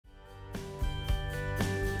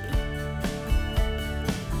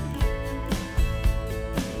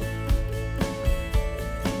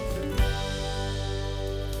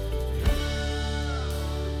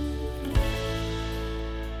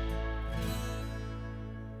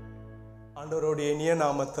ஆண்டவருடைய இனிய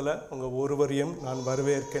நாமத்தில் உங்கள் ஒருவரையும் நான்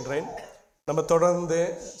வரவேற்கின்றேன். நம்ம தொடர்ந்து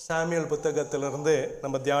சாமியல் புத்தகத்திலிருந்து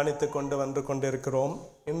நம்ம தியானித்து கொண்டு கொண்டிருக்கிறோம்.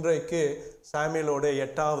 இன்றைக்கு சாமியலோட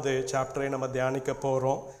 8வது சாப்டரை நம்ம தியானிக்க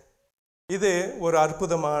போகிறோம். இது ஒரு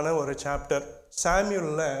அற்புதமான ஒரு சாப்டர்.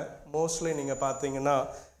 சாமியலில் மோஸ்ட்லி நீங்கள் பார்த்தீங்கன்னா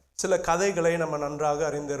சில கதைகளை நம்ம நன்றாக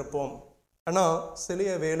அறிந்திருப்போம். ஆனால்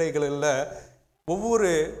சில வேளைகளில்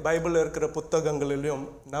ஒவ்வொரு பைபிளில் இருக்கிற புத்தகங்களிலும்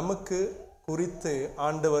நமக்கு குறித்து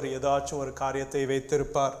ஆண்டவர் ஏதாச்சும் ஒரு காரியத்தை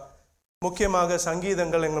வைத்திருப்பார். முக்கியமாக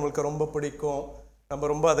சங்கீதங்கள் நம்மளுக்கு ரொம்ப பிடிக்கும், நம்ம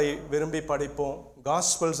ரொம்ப அதை விரும்பி படிப்போம்.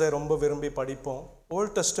 காஸ்பல்ஸை ரொம்ப விரும்பி படிப்போம்.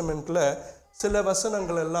 ஓல்ட் டெஸ்டமெண்ட்டில் சில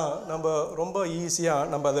வசனங்கள் எல்லாம் நம்ம ரொம்ப ஈஸியாக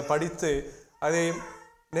நம்ம அதை படித்து அதை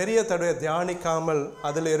நிறைய தடவை தியானிக்காமல்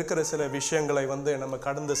அதில் இருக்கிற சில விஷயங்களை நம்ம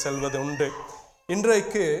கடந்து செல்வது உண்டு.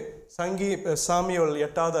 இன்றைக்கு சாமியல்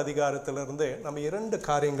 8வது அதிகாரத்திலிருந்து நம்ம 2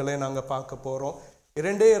 காரியங்களை நாங்கள் பார்க்க போகிறோம்.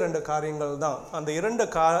 2 காரியங்கள் தான். அந்த 2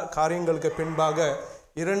 காரியங்களுக்கு பின்பாக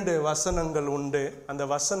 2 வசனங்கள் உண்டு. அந்த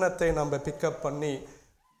வசனத்தை நம்ம பிக்கப் பண்ணி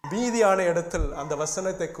மீதியான இடத்தில் அந்த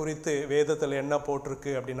வசனத்தை குறித்து வேதத்தில் என்ன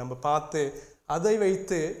போட்டிருக்கு அப்படின்னு நம்ம பார்த்து அதை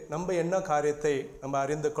வைத்து நம்ம என்ன காரியத்தை நம்ம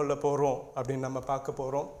அறிந்து கொள்ள போகிறோம் அப்படின்னு நம்ம பார்க்க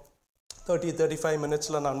போகிறோம். 30-35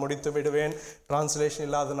 மினிட்ஸில் நான் முடித்து விடுவேன். டிரான்ஸ்லேஷன்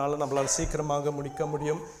இல்லாதனால நம்மளால் சீக்கிரமாக முடிக்க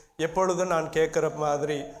முடியும். எப்பொழுதும் நான் கேட்குற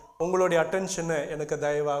மாதிரி உங்களுடைய அட்டென்ஷனை எனக்கு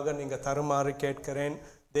தயவாக நீங்கள் தருமாறு கேட்கிறேன்.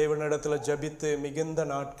 தேவனிடத்தில் ஜபித்து மிகுந்த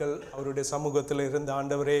நாட்கள் அவருடைய சமூகத்தில் இருந்த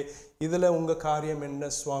ஆண்டவரே, இதில் உங்கள் காரியம் என்ன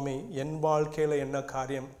சுவாமி, என் வாழ்க்கையில் என்ன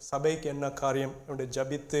காரியம், சபைக்கு என்ன காரியம் அப்படி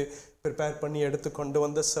ஜபித்து ப்ரிப்பேர் பண்ணி எடுத்து கொண்டு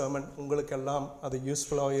வந்த சர்மன் உங்களுக்கெல்லாம் அது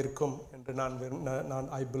யூஸ்ஃபுல்லாக இருக்கும் என்று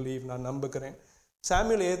நான் நம்புகிறேன்.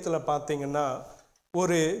 சாமியல் 8 பார்த்தீங்கன்னா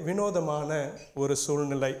ஒரு வினோதமான ஒரு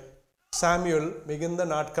சூழ்நிலை. சாமியல் மிகுந்த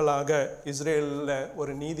நாட்களாக இஸ்ரேலில்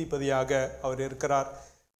ஒரு நீதிபதியாக அவர் இருக்கிறார்.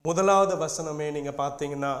 1வது வசனமே நீங்கள்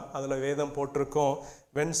பார்த்தீங்கன்னா அதில் வேதம் போட்டிருக்கோம்,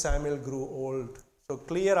 when Samuel grew old. So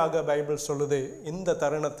கிளியராக பைபிள் சொல்லுது, இந்த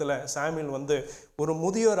தருணத்தில் சாமியல் ஒரு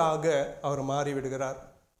முதியோராக அவர் மாறிவிடுகிறார்.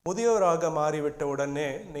 முதியோராக மாறிவிட்ட உடனே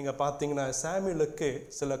நீங்கள் பார்த்தீங்கன்னா சாமியலுக்கு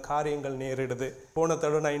சில காரியங்கள் நேரிடுது. போன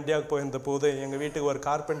தடவை நான் இந்தியாவுக்கு போயிருந்த போது எங்கள் வீட்டுக்கு ஒரு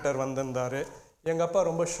கார்பெண்டர் வந்திருந்தார். எங்கள் அப்பா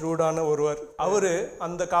ரொம்ப ஷ்ரூடான ஒருவர். அவர்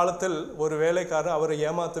அந்த காலத்தில் ஒரு வேலைக்காரர், அவரை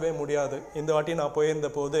ஏமாற்றவே முடியாது. இந்த வாட்டி நான் போயிருந்த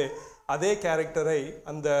போது அதே கேரக்டரை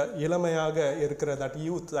அந்த இளமையாக இருக்கிற தட்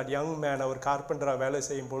யங் மேன் அவர் கார்பெண்டராக வேலை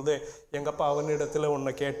செய்யும் பொழுது எங்கள் அப்பா அவனிடத்தில்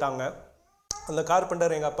ஒன்று கேட்டாங்க. அந்த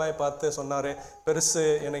கார்பெண்டர் எங்கள் அப்பாவை பார்த்து சொன்னார், பெருசு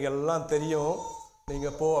எனக்கு எல்லாம் தெரியும்,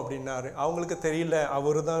 நீங்கள் போ அப்படின்னாரு. அவங்களுக்கு தெரியல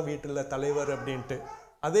அவர் தான் வீட்டில் தலைவர் அப்படின்ட்டு.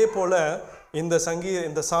 அதே போல் இந்த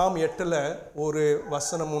சாம் 8 ஒரு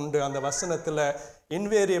வசனம் உண்டு. அந்த வசனத்தில்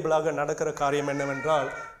இன்வேரியபிளாக நடக்கிற காரியம் என்னவென்றால்,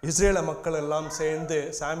 இஸ்ரேல மக்கள் எல்லாம் சேர்ந்து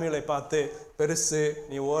சாமியலை பார்த்து, பெருசு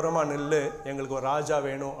நீ ஓரமாக நில்லு, எங்களுக்கு ஒரு ராஜா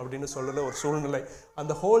வேணும் அப்படின்னு சொல்லுற ஒரு சூழ்நிலை.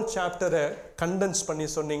 அந்த ஹோல் சாப்டரை கண்டென்ஸ் பண்ணி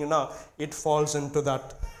சொன்னீங்கன்னா it falls into that.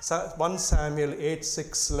 1 Samuel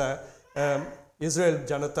 8:6 Israel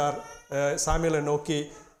ஜனத்தார் சாமியலை நோக்கி,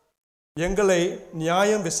 எங்களை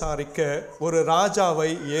நியாயம் விசாரிக்க ஒரு ராஜாவை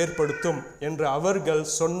ஏற்படுத்தும் என்று அவர்கள்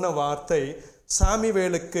சொன்ன வார்த்தை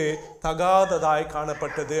சாமுவேலுக்கு தகாததாய்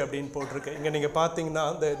காணப்பட்டது அப்படின்னு போட்டிருக்கு. இங்கே நீங்கள் பார்த்தீங்கன்னா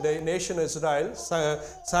the nation Israel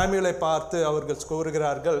சாமுவேலை பார்த்து அவர்கள்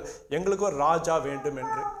கூறுகிறார்கள், எங்களுக்கு ஒரு ராஜா வேண்டும்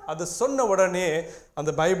என்று. அது சொன்ன உடனே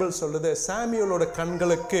அந்த பைபிள் சொல்லுது, சாமுவேலோட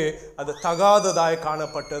கண்களுக்கு அது தகாததாய்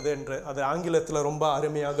காணப்பட்டது என்று. அது ஆங்கிலத்தில் ரொம்ப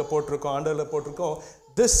அருமையாக போட்டிருக்கோம், ஆண்டவரில் போட்டிருக்கோம்,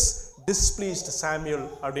 this displeased Samuel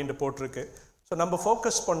அப்படின்ட்டு போட்டிருக்கு. ஸோ நம்ம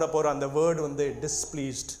ஃபோக்கஸ் பண்ண போகிற அந்த வேர்டு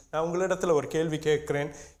displeased. நான் உங்களிடத்தில் ஒரு கேள்வி கேட்குறேன்.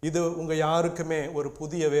 இது உங்கள் யாருக்குமே ஒரு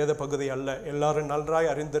புதிய வேத பகுதி அல்ல, எல்லாரும்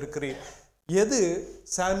நன்றாய் அறிந்திருக்கிறீர். எது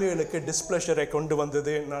சாமுவேலுக்கு டிஸ்பிளஷரை கொண்டு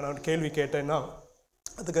வந்தது நான் கேள்வி கேட்டேன்னா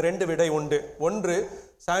அதுக்கு 2 விடை உண்டு. ஒன்று,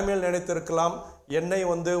 சாமுவேல் நினைத்திருக்கலாம், என்னை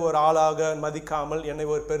ஒரு ஆளாக மதிக்காமல் என்னை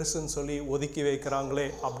ஒரு பெருசுன்னு சொல்லி ஒதுக்கி வைக்கிறாங்களே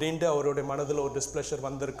அப்படின்ட்டு அவருடைய மனதில் ஒரு டிஸ்பிளஷர்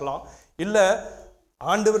வந்திருக்கலாம். இல்லை,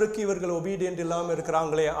 ஆண்டவருக்கு இவர்கள் ஒபீடியன்ட் இல்லாமல்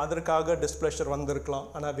இருக்கிறாங்களே அதற்காக டிஸ்பிளஷர் வந்திருக்கலாம்.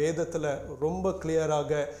 ஆனால் வேதத்தில் ரொம்ப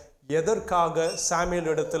கிளியராக எதற்காக சாமுவேல்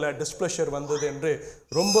இடத்துல டிஸ்பிளஷர் வந்தது என்று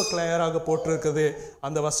ரொம்ப கிளியராக போட்டிருக்குது.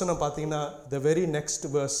 அந்த வசனம் பார்த்தீங்கன்னா the very next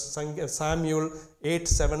verse Samuel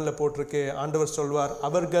 8:7 போட்டிருக்கு. ஆண்டவர் சொல்வார்,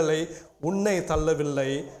 அவர்களை உன்னை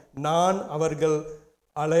தள்ளவில்லை, நான்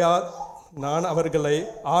அவர்களை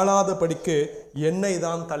ஆளாதபடிக்கு என்னை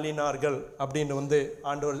தான் தள்ளினார்கள் அப்படின்னு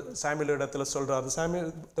ஆண்டவர் சாமுவேல் இடத்துல சொல்றாரு.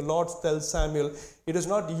 the Lord tells Samuel, it is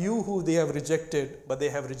not you who they have rejected, but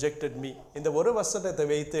they have rejected me. இந்த ஒரு வசனத்தை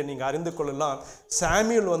வைத்து நீங்க அறிந்து கொள்ளலாம்,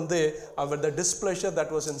 சாமுவேல் அவர் the displeasure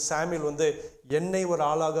that was in Samuel என்னை ஒரு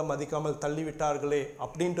ஆளாக மதிக்காமல் தள்ளிவிட்டார்களே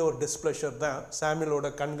அப்படின்ற ஒரு டிஸ்பிளஷர் தான் சாமியலோட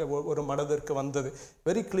கண்கள் ஒரு மனதிற்கு வந்தது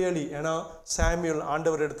வெரி கிளியர்லி. ஏன்னா சாமியல்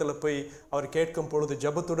ஆண்டவர் இடத்துல போய் அவர் கேட்கும் பொழுது,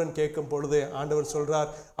 ஜபத்துடன் கேட்கும் பொழுது ஆண்டவர்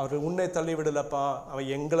சொல்றார், அவர் உன்னை தள்ளிவிடலப்பா,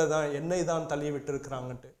 அவன் என்னை தான் தள்ளி விட்டு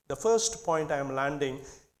இருக்கிறாங்கன்ட்டு. The first point I am landing,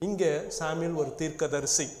 இங்கே சாமியல் ஒரு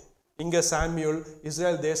தீர்க்கதரிசி. இங்கே சாமியல்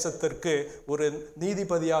இஸ்ரேல் தேசத்திற்கு ஒரு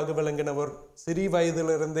நீதிபதியாக விளங்கினவர். சிறி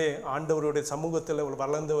வயதிலிருந்தே ஆண்டவருடைய சமூகத்தில்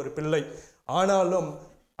வளர்ந்த ஒரு பிள்ளை. ஆனாலும்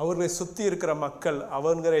அவர்களை சுற்றி இருக்கிற மக்கள்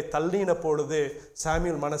அவங்களை தள்ளின பொழுது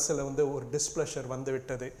சாமியல் மனசில் ஒரு டிஸ்பிளஷர் வந்து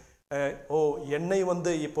விட்டது. என்னை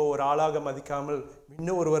இப்போ ஒரு ஆளாக மதிக்காமல்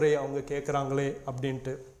இன்னும் ஒருவரை அவங்க கேட்குறாங்களே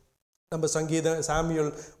அப்படின்ட்டு. நம்ம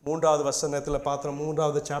சாமியல் 3வது வசனத்தில் பார்த்தோம்,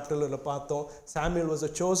 3வது சாப்டரில் பார்த்தோம். Samuel was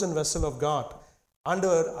a chosen vessel of God.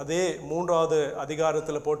 ஆண்டவர் அதே 3வது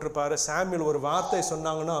அதிகாரத்தில் போட்டிருப்பாரு, சாமியல் ஒரு வார்த்தை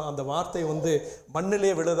சொன்னாங்கன்னா அந்த வார்த்தை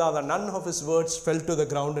மண்ணிலே விழுதாத, none of his words fell to the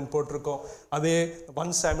ground ன்னு போட்டிருக்கோம். அதே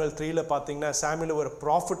 1 Samuel 3ல பார்த்தீங்கன்னா சாமியல் ஒரு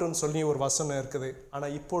ப்ராஃபிட்னு சொல்லி ஒரு வசனம் இருக்குது.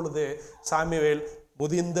 ஆனால் இப்பொழுது சாமுவேல்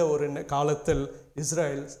முதிர்ந்த ஒரு காலத்தில்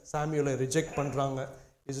இஸ்ரேல் சாமுவேலை ரிஜெக்ட் பண்ணுறாங்க.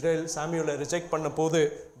 இஸ்ரேல் சாமுவேலை ரிஜெக்ட் பண்ண போது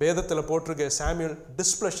வேதத்தில் போட்டிருக்கு, சாமுவேல்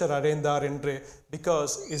டிஸ்பிளஷர் அடைந்தார் என்று,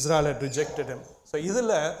 because Israel had rejected him. So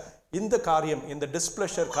இதில் இந்த காரியம், இந்த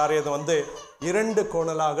டிஸ்பிளஷர் காரியத்தை 2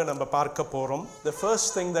 கோணலாக நம்ம பார்க்க போகிறோம். The first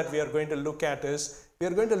thing that we are going to look at is, we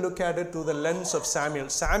are going to look at it through the lens of Samuel.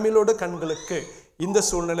 சாமுவேலோட கண்களுக்கு இந்த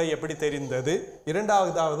சூழ்நிலை எப்படி தெரிந்தது,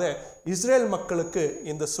 இரண்டாவதாவது இஸ்ரேல் மக்களுக்கு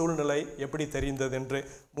இந்த சூழ்நிலை எப்படி தெரிந்தது என்று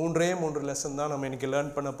 3 லெசன் தான் நம்ம இன்னைக்கு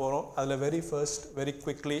லேர்ன் பண்ண போகிறோம். அதில் வெரி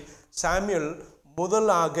குவிக்லி, சாமுவேல்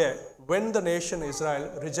முதலாக when the nation Israel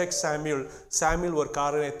rejects Samuel ஒரு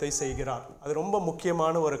காரியத்தை செய்கிறார். அது ரொம்ப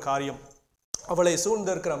முக்கியமான ஒரு காரியம். அவளை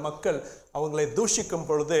சூழ்ந்திருக்கிற மக்கள் அவங்களை தூஷிக்கும்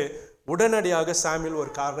பொழுது உடனடியாக சாமுவேல்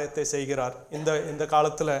ஒரு காரியத்தை செய்கிறார். இந்த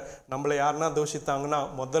காலத்தில் நம்மளை யாருன்னா தூஷித்தாங்கன்னா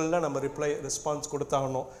முதல்ல நம்ம ரெஸ்பான்ஸ்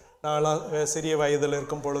கொடுத்தாகணும். நான்லாம் சிறிய வயதில்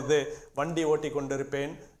இருக்கும் பொழுது வண்டி ஓட்டி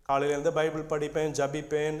கொண்டிருப்பேன். காலையிலேருந்து பைபிள் படிப்பேன்,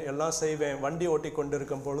 ஜபிப்பேன், எல்லாம் செய்வேன். வண்டி ஓட்டி கொண்டு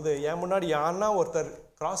இருக்கும் பொழுது என் முன்னாடி யாருன்னா ஒருத்தர்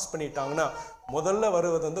கிராஸ் பண்ணிட்டாங்கன்னா முதல்ல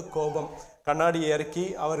வருவது கோபம். கண்ணாடி இறக்கி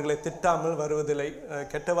அவர்களை திட்டாமல் வருவதில்லை,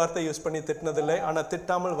 கெட்ட வார்த்தை யூஸ் பண்ணி திட்டினதில்லை, ஆனால்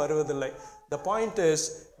திட்டாமல் வருவதில்லை. The point is,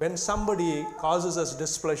 when somebody causes us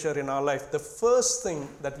displeasure in our life, the first thing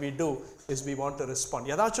that we do is we want to respond.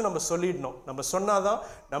 ஏதாச்சும் நம்ம சொல்லிடணும். நம்ம சொன்னாதான்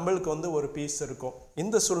நம்மளுக்கு ஒரு பீஸ் இருக்கும்.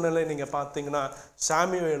 இந்த சூழ்நிலை நீங்கள் பார்த்தீங்கன்னா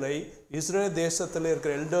சாமுவேலை இஸ்ரேல் தேசத்தில்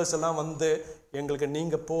இருக்கிற எல்டர்ஸ் எல்லாம் எங்களுக்கு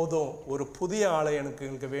நீங்கள் போதும், ஒரு புதிய ஆளை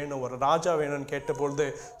எங்களுக்கு வேணும், ஒரு ராஜா வேணும்னு கேட்டபொழுது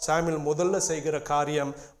சாமுவேல் முதல்ல செய்கிற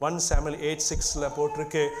காரியம் 1 Samuel 8:6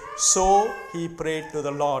 போட்டிருக்கு, so he prayed to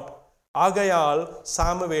the Lord. ஆகையால்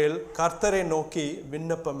சாமுவேல் கர்த்தரை நோக்கி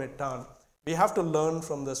விண்ணப்பமிட்டான். We have to learn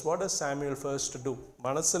from this. What does Samuel first do?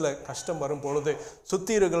 மனசில் கஷ்டம் வரும் பொழுது,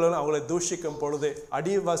 சுத்தீர்கள் அவங்களை தூஷிக்கும் பொழுது,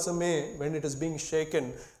 அடிவசமே when it is being shaken,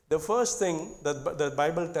 the first thing that the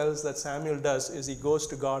Bible tells that Samuel does is he goes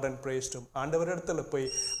to God and prays to him. ஆண்டவரிடத்தில் போய்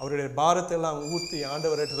அவருடைய பாரத்தை எல்லாம் ஊற்றி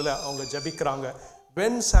ஆண்டவரிடத்தில் அவங்க ஜபிக்கிறாங்க.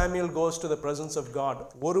 When Samuel goes to the presence of God,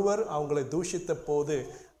 ஒருவர் அவங்களை தூஷித்த போது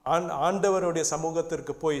ஆண்டவருடைய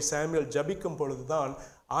சமூகத்திற்கு போய் சாமுவேல் ஜபிக்கும் பொழுதுதான்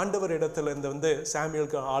ஆண்டவர் இடத்திலிருந்து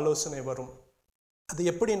சாமுவேலுக்கு ஆலோசனை வரும். அது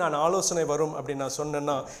எப்படி நான் ஆலோசனை வரும் அப்படின்னு நான்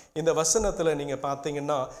சொன்னேன்னா, இந்த வசனத்தில் நீங்கள்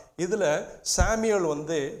பார்த்தீங்கன்னா இதில் சாமுவேல்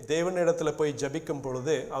தேவனிடத்தில் போய் ஜபிக்கும்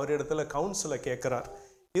பொழுது அவரிடத்துல கவுன்சிலை கேட்குறார்.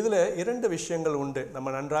 இதில் 2 விஷயங்கள் உண்டு,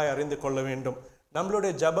 நம்ம நன்றாய் அறிந்து கொள்ள வேண்டும்.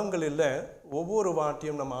 நம்மளுடைய ஜபங்களில் ஒவ்வொரு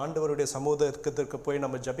வாட்டியும் நம்ம ஆண்டவருடைய சமூகத்திற்கு போய்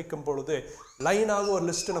நம்ம ஜபிக்கும் பொழுது லைனாக ஒரு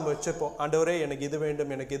லிஸ்ட்டு நம்ம வச்சுருப்போம். ஆண்டவரே எனக்கு இது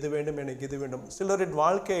வேண்டும், எனக்கு இது வேண்டும், எனக்கு இது வேண்டும். சிலரின்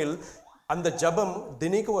வாழ்க்கையில் அந்த ஜபம்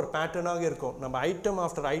தினிக்கும் ஒரு பேட்டர்னாக இருக்கும். நம்ம ஐட்டம்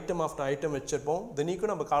ஆஃப்டர் ஐட்டம் வச்சுருப்போம்.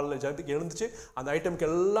 தினிக்கும் நம்ம காலையில் எழுந்துச்சு அந்த ஐட்டம்க்கு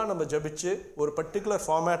எல்லாம் நம்ம ஜபிச்சு ஒரு பர்டிகுலர்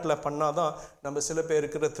ஃபார்மேட்டில் பண்ணால் தான் நம்ம சில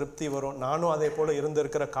பேருக்கு திருப்தி வரும். நானும் அதே போல்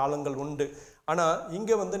இருந்திருக்கிற காலங்கள் உண்டு. ஆனால்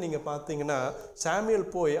இங்கே நீங்கள் பார்த்தீங்கன்னா சாமுவேல்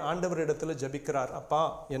போய் ஆண்டவரிடத்தில் ஜபிக்கிறார். அப்பா,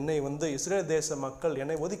 என்னை இஸ்ரேல் தேச மக்கள்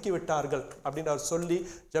என்னை ஒதுக்கி விட்டார்கள் அப்படின்னு அவர் சொல்லி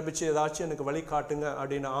ஜபிச்சு ஏதாச்சும் எனக்கு வழி காட்டுங்க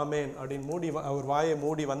அப்படின்னு ஆமேன் அப்படின்னு அவர் வாயை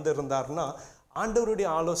மூடி வந்திருந்தார்னா ஆண்டவருடைய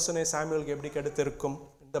ஆலோசனை சாமுவேலுக்கு எப்படி கிடைத்திருக்கும்?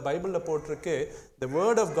 இந்த பைபிளில் போட்டிருக்கு, the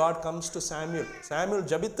word of God comes to Samuel. Samuel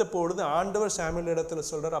ஜபித்த பொழுது ஆண்டவர் சாமுவேல் இடத்துல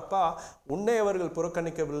சொல்றார், அப்பா, உன்னை அவர்கள்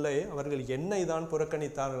புறக்கணிக்கவில்லை, அவர்கள் என்னை தான்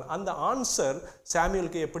புறக்கணித்தார்கள். அந்த ஆன்சர்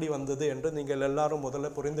சாமுவேலுக்கு எப்படி வந்தது என்று நீங்கள் எல்லாரும்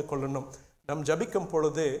முதல்ல புரிந்து கொள்ளணும். நம் ஜபிக்கும்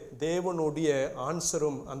பொழுது தேவனுடைய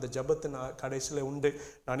ஆன்சரும் அந்த ஜபத்தின் கடைசியில் உண்டு.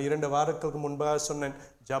 நான் 2 வாரங்களுக்கு முன்பாக சொன்னேன்,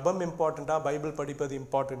 ஜபம் இம்பார்ட்டண்ட்டா பைபிள் படிப்பது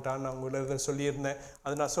இம்பார்ட்டண்ட்டான்னு நான் உங்களிட சொல்லியிருந்தேன்.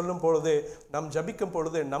 அது நான் சொல்லும் பொழுது நம் ஜபிக்கும்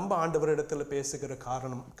பொழுது நம்ம ஆண்டவரிடத்தில் பேசுகிற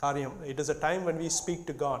காரியம் it is a time when we speak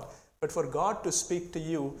to God, but for God to speak to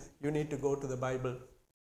you, you need to go to the Bible.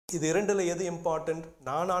 இது இரண்டில் எது இம்பார்ட்டண்ட்?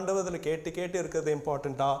 நான் ஆண்டவரில் கேட்டு இருக்கிறது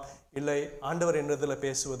இம்பார்ட்டண்ட்டா, இல்லை ஆண்டவர் என்னதில்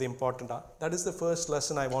பேசுவது இம்பார்ட்டண்ட்டா? That is the first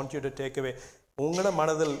lesson I want you to take away. உங்களோட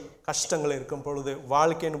மனதில் கஷ்டங்கள் இருக்கும் பொழுது,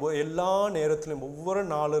 வாழ்க்கையின் எல்லா நேரத்திலும் ஒவ்வொரு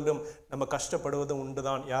நாளிலும் நம்ம கஷ்டப்படுவது உண்டு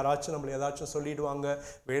தான். யாராச்சும் நம்மளை ஏதாச்சும் சொல்லிடுவாங்க,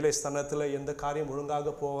 வேலை ஸ்தானத்தில் எந்த காரியம்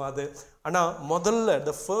ஒழுங்காக போகாது. ஆனால் முதல்ல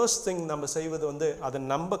த ஃபர்ஸ்ட் திங் நம்ம செய்வது அதை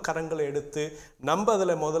நம்ம கரங்களை எடுத்து நம்ம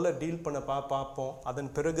அதில் முதல்ல டீல் பண்ண பார்ப்போம்.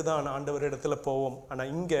 அதன் பிறகு தான் ஆண்டவர் இடத்துல போவோம்.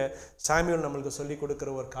 ஆனால் இங்கே சாமுவேல் நம்மளுக்கு சொல்லிக்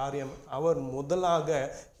கொடுக்குற ஒரு காரியம், அவர் முதலாக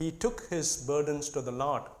he took his burdens to the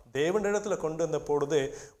Lord. தேவனிடத்தில் கொண்டு வந்த பொழுது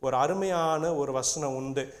ஒரு அருமையான ஒரு வசனம்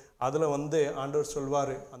உண்டு. அதில் ஆண்டவர்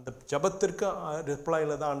சொல்வார், அந்த ஜபத்திற்கு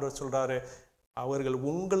ரிப்ளைல தான் ஆண்டவர் சொல்கிறாரு, அவர்கள்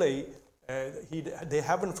உங்களை they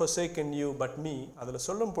haven't forsaken you but me. அதில்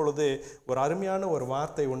சொல்லும் பொழுது ஒரு அருமையான ஒரு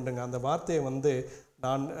வார்த்தை உண்டுங்க. அந்த வார்த்தையை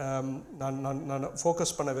நான் நான் நான்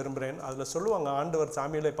ஃபோக்கஸ் பண்ண விரும்புகிறேன். அதில் சொல்லுவாங்க, ஆண்டவர்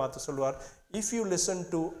சாமுவேலை பார்த்து சொல்லுவார், if you listen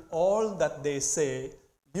to all that they say,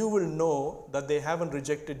 you will know that they haven't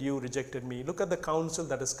rejected me. Look at the counsel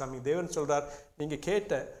that is coming. தேவன் சொல்றார், நீங்க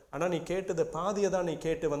கேட்ட, ஆனா நீ கேட்டது பாதியை தான் நீ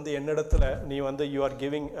கேட்டு என்னிடத்துல நீ you are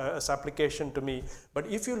giving a supplication to me. But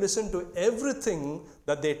if you listen to everything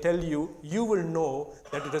that they tell you, you will know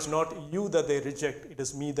that it is not you that they reject, it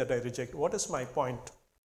is me that I reject. What is my point?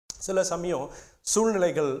 சில சமயம்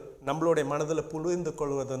சூழ்நிலைகள் நம்மளுடைய மனதில் புரிந்து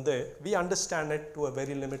கொள்வது we understand it to a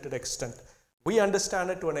very limited extent. We understand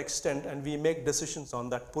it to an extent and we make decisions on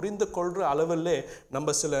that. புரிந்து கொள்கிற அளவிலே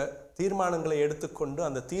நம்ம சில தீர்மானங்களை எடுத்துக்கொண்டு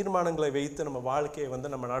அந்த தீர்மானங்களை வைத்து நம்ம வாழ்க்கையை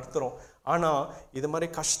நம்ம நடத்துகிறோம். ஆனால் இது மாதிரி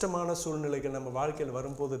கஷ்டமான சூழ்நிலைகள் நம்ம வாழ்க்கையில்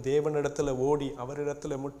வரும்போது தேவனிடத்தில் ஓடி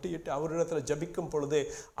அவரிடத்தில் முட்டியிட்டு அவரிடத்தில் ஜபிக்கும் பொழுது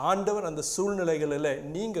ஆண்டவர் அந்த சூழ்நிலைகளில்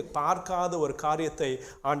நீங்கள் பார்க்காத ஒரு காரியத்தை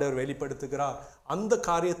ஆண்டவர் வெளிப்படுத்துகிறார். அந்த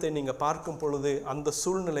காரியத்தை நீங்கள் பார்க்கும் பொழுது அந்த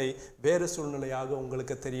சூழ்நிலை வேறு சூழ்நிலையாக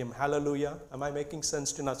உங்களுக்கு தெரியும். Hallelujah. Am I making sense?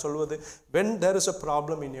 நான் சொல்வது, when there is a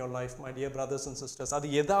problem in your life, my dear brothers and sisters, அது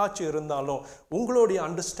ஏதாச்சும் இருந்தாலும் உங்களுடைய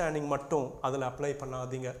அண்டர்ஸ்டாண்டிங் மட்டும் அதில் அப்ளை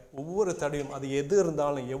பண்ணாதீங்க. ஒவ்வொரு தடையும் அது எது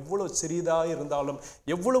இருந்தாலும், எவ்வளோ சிறிதாக இருந்தாலும்,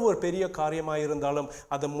 எவ்வளவு ஒரு பெரிய காரியமாக இருந்தாலும்,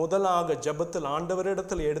 அதை முதலாக ஜபத்தில்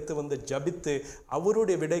ஆண்டவரிடத்தில் எடுத்து ஜபித்து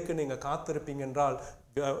அவருடைய விடைக்கு நீங்கள் காத்திருப்பீங்க என்றால்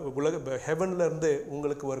ஹெவன்ல இருந்து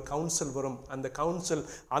உங்களுக்கு ஒரு கவுன்சில் வரும். அந்த கவுன்சில்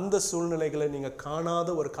அந்த சூழ்நிலைகளை நீங்கள் காணாத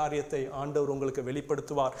ஒரு காரியத்தை ஆண்டவர் உங்களுக்கு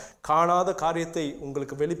வெளிப்படுத்துவார். காணாத காரியத்தை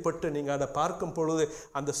உங்களுக்கு வெளிப்பட்டு நீங்கள் அதை பார்க்கும் பொழுது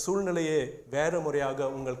அந்த சூழ்நிலையே வேறு முறையாக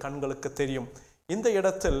உங்கள் கண்களுக்கு தெரியும். இந்த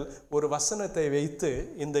இடத்தில் ஒரு வசனத்தை வைத்து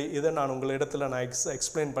இதை நான் உங்களிடத்தில் நான்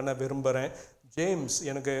எக்ஸ்பிளைன் பண்ண விரும்புகிறேன். ஜேம்ஸ்,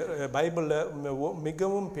 எனக்கு பைபிளில்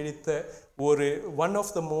மிகவும் பிடித்த ஒரு one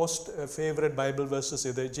of the most favourite Bible verses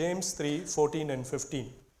இது. James 3:14 and 15.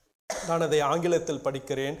 நான் அதை ஆங்கிலத்தில்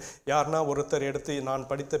படிக்கிறேன். யாருன்னா ஒருத்தர் எடுத்து நான்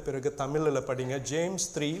படித்த பிறகு தமிழில் படிங்க. ஜேம்ஸ்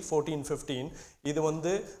 3:14-15. இது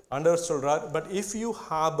ஆண்டவர் சொல்கிறார், but if you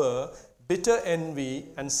harbour bitter envy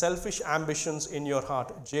and selfish ambitions in your heart.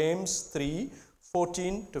 James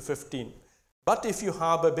 3:14-15. But if you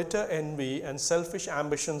harbor bitter envy and selfish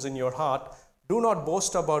ambitions in your heart, do not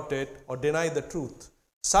boast about it or deny the truth.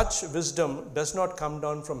 Such wisdom does not come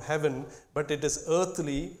down from heaven, but it is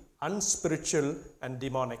earthly, unspiritual and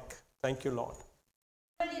demonic. Thank you, Lord.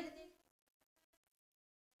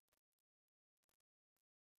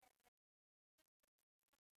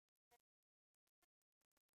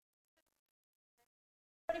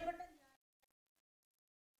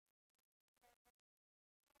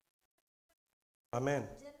 Amen.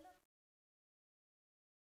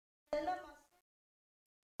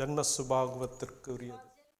 Janma சுபாகவத்திற்குரியது.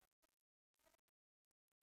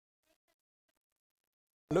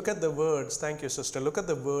 Look at the words. Thank you, sister. Look at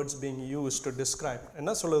the words being used to describe.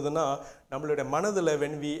 என்ன சொல்லுதுன்னா, நம்மளுடைய மனதில்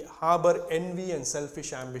when we harbor envy and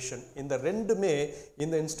selfish ambition, இந்த ரெண்டுமே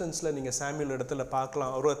இந்த இன்ஸ்டன்ஸில் நீங்கள் Samuel இடத்துல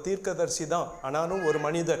பார்க்கலாம். ஒரு தீர்க்கதரிசி தான், ஆனாலும் ஒரு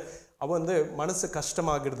மனிதர் அவன் மனசு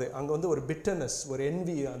கஷ்டமாகிறது. அங்கே ஒரு பிட்டர்னஸ், ஒரு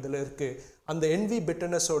என்வி அதில் இருக்குது. அந்த என்வி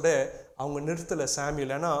பிட்டர்னஸோட அவங்க நிறுத்தலை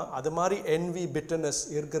சாமுவேல். ஏன்னா அது மாதிரி என்வி பிட்டர்னஸ்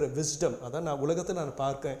இருக்கிற விஸ்டம், அதான் நான் உலகத்தில் நான்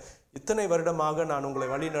பார்க்கேன். இத்தனை வருடமாக நான் உங்களை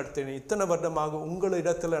வழி நடத்தினேன், இத்தனை வருடமாக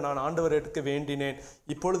உங்களிடத்தில் நான் ஆண்டவர் எடுக்க வேண்டினேன்,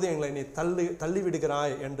 இப்பொழுது எங்களை நீ தள்ளி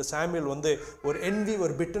விடுகிறாய் என்று சாமுவேல் ஒரு என்வி,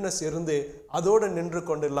 ஒரு பிட்டர்னஸ் இருந்து அதோடு நின்று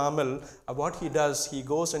கொண்டு இல்லாமல் what he does, he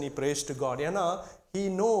goes and he prays to God. ஏன்னா he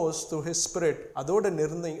knows through his spirit. அதோட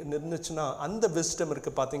நிறுந்துச்சுன்னா அந்த wisdom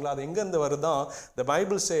இருக்குது பார்த்தீங்களா, அது எங்கேருந்து வருதான்? The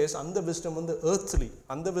Bible says அந்த wisdom earthly,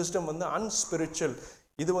 அந்த wisdom unspiritual.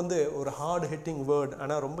 இது ஒரு ஹார்ட் ஹிட்டிங் வேர்ட்,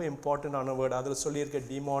 ஆனால் ரொம்ப இம்பார்ட்டண்டான வேர்ட். அதில் சொல்லியிருக்க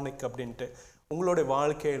டிமானிக் அப்படின்ட்டு. உங்களுடைய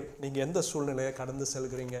வாழ்க்கையில் நீங்கள் எந்த சூழ்நிலையை கடந்து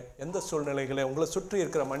செல்கிறீங்க, எந்த சூழ்நிலைகளை உங்களை சுற்றி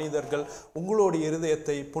இருக்கிற மனிதர்கள் உங்களுடைய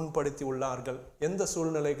இருதயத்தை புண்படுத்தி உள்ளார்கள், எந்த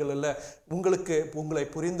சூழ்நிலைகளில் உங்களை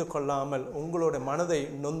புரிந்து கொள்ளாமல் உங்களோட மனதை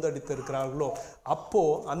நொந்தடித்திருக்கிறார்களோ,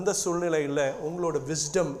 அப்போது அந்த சூழ்நிலையில் உங்களோட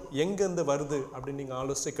விஸ்டம் எங்கேருந்து வருது அப்படின்னு நீங்கள்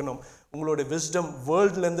ஆலோசிக்கணும். உங்களுடைய விஸ்டம்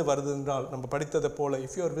வேர்ல்ட்லேருந்து வருது என்றால், நம்ம படித்ததை போல்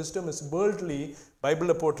if your wisdom is worldly,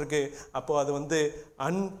 பைபிளில் போட்டிருக்கு, அப்போது அது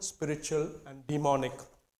அன்ஸ்பிரிச்சுவல் அண்ட் டிமானிக்.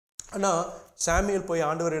 ஆனால் சாமியல் போய்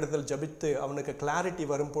ஆண்டவர் இடத்தில் ஜபித்து அவனுக்கு கிளாரிட்டி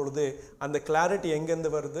வரும் பொழுது, அந்த கிளாரிட்டி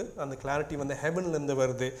எங்கேருந்து வருது? அந்த கிளாரிட்டி ஹெவன்லேருந்து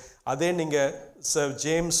வருது. அதே நீங்கள்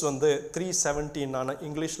ஜேம்ஸ் 3:17 நான்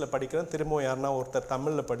இங்கிலீஷில் படிக்கிறேன், திரும்ப யாருன்னா ஒருத்தர்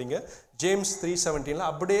தமிழில் படிங்க. ஜேம்ஸ் 3:17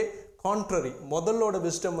 அப்படியே கான்ட்ரரி. முதலோட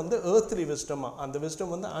விஸ்டம் ஏர்த்லி விஸ்டமா, அந்த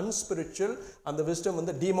விஸ்டம் அன்ஸ்பிரிச்சுவல், அந்த விஸ்டம்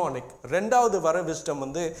டிமானிக். ரெண்டாவது வர விஸ்டம்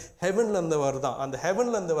ஹெவன்லேருந்து வருதான். அந்த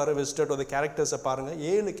ஹெவன்லேருந்து வர விஸ்டத்தோட கேரக்டர்ஸை பாருங்கள்,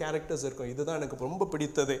 7 கேரக்டர்ஸ் இருக்கும். இதுதான் எனக்கு ரொம்ப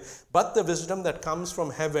பிடித்தது. But the wisdom that comes from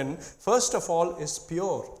heaven first of all is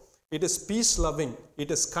pure, it is peace loving, it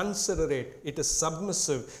is considerate, it is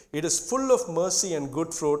submissive, it is full of mercy and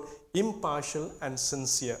good fruit, impartial and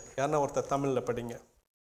sincere. யாரா ஒருத்தர் தமிழில் படிங்க.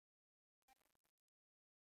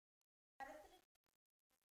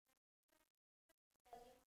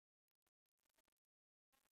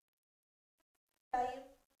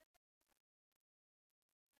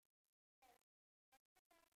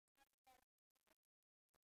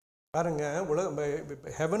 பாருங்க,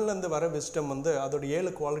 ஹெவன்லேருந்து வர wisdom அதோட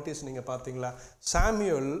 7 qualities நீங்கள் பார்த்தீங்களா?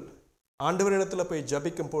 சாமியல் ஆண்டவரிடத்தில் போய்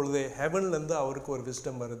ஜபிக்கும் பொழுது ஹெவன்லேருந்து அவருக்கு ஒரு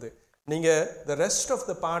விஸ்டம் வருது. நீங்கள் the rest of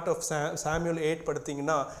the part of சாமியல் 8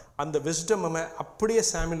 படுத்திங்கன்னா அந்த விஸ்டம் அப்படியே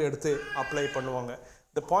சாமியல் எடுத்து அப்ளை பண்ணுவாங்க.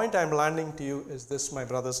 The point I am landing to you is this, my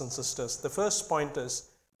brothers and sisters. The first point is,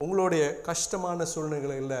 உங்களுடைய கஷ்டமான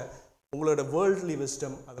சூழ்நிலையில் உங்களோட வேர்ல்ட்லி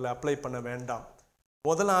விஸ்டம் அதில் அப்ளை பண்ண வேண்டாம்.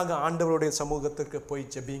 முதலாக ஆண்டவருடைய சமூகத்திற்கு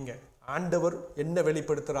போய் ஜெபிங்க. ஆண்டவர் என்ன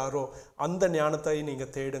வெளிப்படுத்துகிறாரோ அந்த ஞானத்தை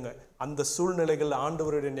நீங்கள் தேடுங்க. அந்த சூழ்நிலைகள்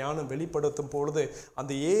ஆண்டவருடைய ஞானம் வெளிப்படுத்தும் பொழுது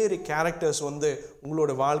அந்த 7 கேரக்டர்ஸ்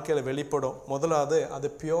உங்களோட வாழ்க்கையில் வெளிப்படும். முதலாவது அது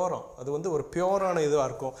பியூரம், அது ஒரு பியூரான இதுவாக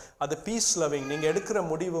இருக்கும். அது பீஸ் லவிங், நீங்கள் எடுக்கிற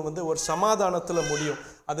முடிவு ஒரு சமாதானத்தில் முடியும்.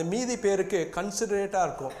 அது மீதி பேருக்கு கன்சிடரேட்டாக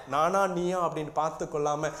இருக்கும். நானா நீயா அப்படின்னு பார்த்து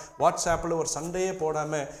கொள்ளாமல், வாட்ஸ்ஆப்பில் ஒரு சண்டையே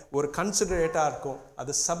போடாமல் ஒரு கன்சிடரேட்டாக இருக்கும்.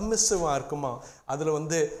 அது சப்மிசிவாக இருக்குமா, அதில்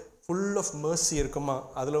ஃபுல் ஆஃப் மர்சி இருக்குமா,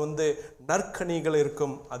 அதில் நற்கனிகள்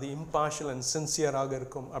இருக்கும். அது இம்பார்ஷியல் அண்ட் சின்சியராக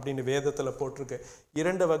இருக்கும் அப்படின்னு வேதத்தில் போட்டிருக்கு.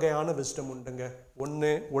 2 வகையான விஸ்டம் உண்டுங்க.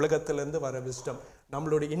 ஒன்று உலகத்திலேருந்து வர விஸ்டம்,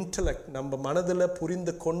 நம்மளுடைய இன்டலெக்ட், நம்ம மனதில்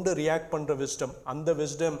புரிந்து கொண்டு ரியாக்ட் பண்ணுற விஸ்டம். அந்த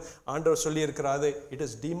விஸ்டம் ஆண்டவர் சொல்லியிருக்கிறாரு, it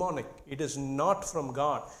is demonic, it is not from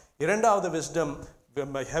God. 2வது விஸ்டம்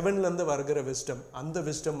ஹெவன்லேருந்து வருகிற விஸ்டம். அந்த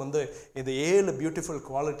விஸ்டம் இந்த 7 பியூட்டிஃபுல்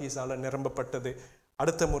குவாலிட்டிஸால் நிரம்பப்பட்டது.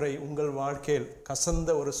 அடுத்த முறை உங்கள் வாழ்க்கையில்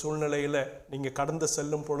கசந்த ஒரு சூழ்நிலையில் நீங்கள் கடந்து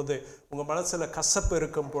செல்லும் பொழுது, உங்கள் மனசில் கசப்பு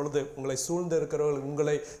இருக்கும் பொழுது, உங்களை சூழ்ந்து இருக்கிறவர்கள்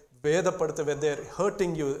உங்களை வேதப்படுத்த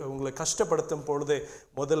ஹர்ட்டிங் யூ, உங்களை கஷ்டப்படுத்தும் பொழுது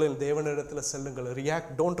முதலில் தேவனிடத்தில் செல்லுங்கள்.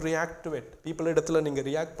 Don't react to it. People இடத்துல நீங்கள்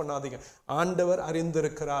ரியாக்ட் பண்ணாதீங்க. ஆண்டவர்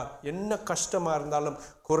அறிந்திருக்கிறார். என்ன கஷ்டமாக இருந்தாலும்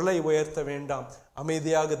குரலை உயர்த்த வேண்டாம்.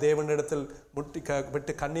 அமைதியாக தேவனிடத்தில்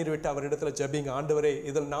விட்டு கண்ணீர் விட்டு அவரிடத்தில் ஜெபிங்க. ஆண்டவரே,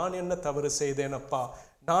 இதில் நான் என்ன தவறு செய்தேன் அப்பா,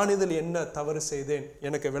 நான் இதில் என்ன தவறு செய்தேன்,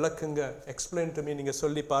 எனக்கு விளக்குங்க, எக்ஸ்பிளைன் டு மீ. நீங்கள்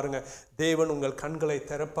சொல்லி பாருங்கள். தேவன் உங்கள் கண்களை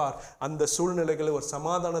திறப்பார். அந்த சூழ்நிலைகளில் ஒரு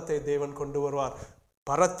சமாதானத்தை தேவன் கொண்டு வருவார்.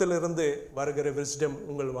 பரத்திலிருந்து வருகிற விஸ்டம்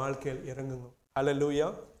உங்கள் வாழ்க்கையில் இறங்குங்க. ஹல்லேலூயா.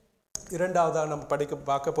 2வதாக நம்ம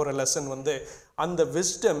பார்க்க போகிற லெசன் அந்த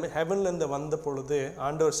விஸ்டம் ஹெவன்லேருந்து வந்த பொழுது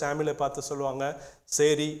ஆண்டவர் சாமியலை பார்த்து சொல்லுவாங்க,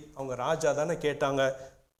 சரி அவங்க ராஜா தானே கேட்டாங்க,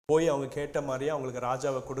 போய் அவங்க கேட்ட மாதிரியே அவங்களுக்கு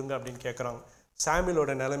ராஜாவை கொடுங்க அப்படின்னு கேட்குறாங்க.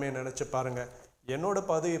 சாமியலோட நிலைமையை நினச்சி பாருங்கள். என்னோட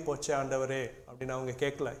பதவி போச்சே ஆண்டவரே அப்படின்னு அவங்க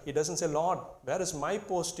கேட்கல. He doesn't say, Lord, where is my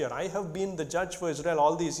post here? I have been the judge for Israel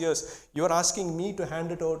all these years. You are asking me to hand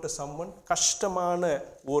it over to someone. கஷ்டமான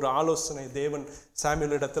ஒரு ஆலோசனை தேவன்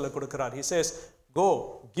சாமுவேல் இடத்துல கொடுக்கிறார். He says, go,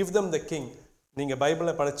 give them the king. நீங்கள்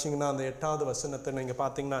பைபிளை படிச்சிங்கன்னா அந்த 8வது வசனத்தை நீங்கள்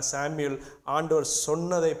பார்த்தீங்கன்னா, சாமுவேல் ஆண்டவர்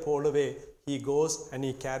சொன்னதை போலவே he goes and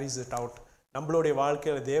he carries it out. நம்மளுடைய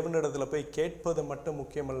வாழ்க்கையில் தேவனிடத்தில் போய் கேட்பது மட்டும்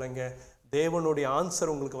முக்கியம் இல்லைங்க. தேவனுடைய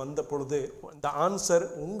ஆன்சர் உங்களுக்கு வந்த பொழுது, இந்த ஆன்சர்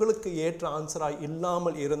உங்களுக்கு ஏற்ற ஆன்சராக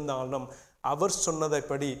இல்லாமல் இருந்தாலும் அவர்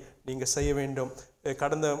சொன்னதைப்படி நீங்கள் செய்ய வேண்டும்.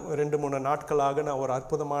 கடந்த 2-3 நாட்களாக நான் ஒரு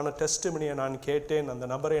அற்புதமான டெஸ்டிமனியை நான் கேட்டேன். அந்த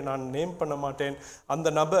நபரை நான் நேம் பண்ண மாட்டேன். அந்த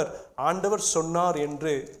நபர் ஆண்டவர் சொன்னார்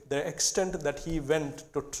என்று the extent that he went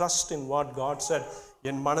to trust in what God said,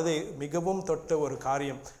 என் மனதை மிகவும் தொட்ட ஒரு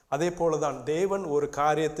காரியம். அதே போல தான் தேவன் ஒரு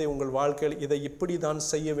காரியத்தை உங்கள் வாழ்க்கையில் இதை இப்படி தான்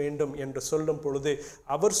செய்ய வேண்டும் என்று சொல்லும் பொழுது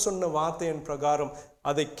அவர் சொன்ன வார்த்தையின் பிரகாரம்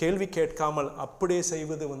அதை கேள்வி கேட்காமல் அப்படியே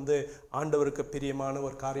செய்வது ஆண்டவருக்கு பிரியமான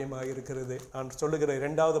ஒரு காரியமாக இருக்கிறது. நான் சொல்லுகிற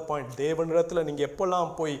 2வது பாயிண்ட், தேவனிடத்தில் நீங்கள்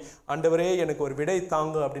எப்பெல்லாம் போய் ஆண்டவரே எனக்கு ஒரு விடை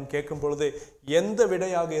தாங்க அப்படின்னு கேட்கும் பொழுது எந்த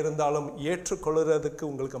விடையாக இருந்தாலும் ஏற்றுக்கொள்கிறதுக்கு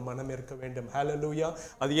உங்களுக்கு மனம் இருக்க வேண்டும். ஹல்லேலூயா.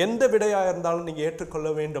 அது எந்த விடையாக இருந்தாலும் நீங்கள்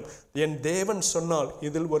ஏற்றுக்கொள்ள வேண்டும். என் தேவன் சொன்னால்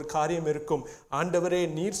இதில் ஒரு காரியம் இருக்கும், ஆண்டவரே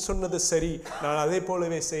நீர் சொன்னது சரி, நான் அதை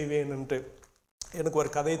போலவே செய்வேன் என்று. எனக்கு ஒரு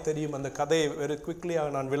கதை தெரியும். அந்த கதையை வெரி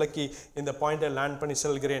குவிக்லியாக நான் விளக்கி இந்த பாயிண்டை லேண்ட் பண்ணி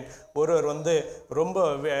செல்கிறேன். ஒருவர் ரொம்ப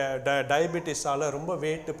டயபெட்டிஸால் ரொம்ப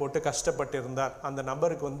வெயிட்டு போட்டு கஷ்டப்பட்டு இருந்தார். அந்த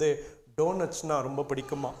நபருக்கு டோனட்ஸ்னால் ரொம்ப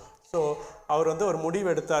பிடிக்குமா. ஸோ அவர் ஒரு முடிவு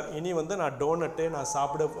எடுத்தார், இனி நான் டோனட்டே நான்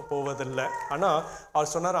சாப்பிட போவதில்லை. ஆனால்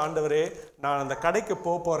அவர் சொன்னார், ஆண்டவரே நான் அந்த கடைக்கு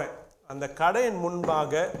போகிறேன், அந்த கடையின்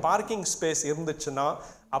முன்பாக பார்க்கிங் ஸ்பேஸ் இருந்துச்சுன்னா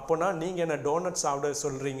அப்போனா நீங்கள் என்ன டோனட் சாப்பிட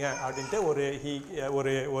சொல்கிறீங்க அப்படின்ட்டு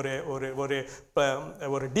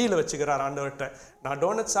ஒரு டீல் வச்சுக்கிறார் ஆண்டவர்கிட்ட. நான்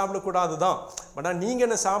டோனட் சாப்பிடக்கூடாது தான், ஆனால் நீங்கள்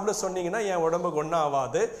என்ன சாப்பிட சொன்னீங்கன்னா என் உடம்புக்கு ஒன்றும்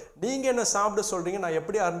ஆகாது. நீங்கள் என்ன சாப்பிட சொல்கிறீங்க, நான்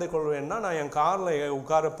எப்படி அறிந்து கொள்வேன்னா நான் என் காரில்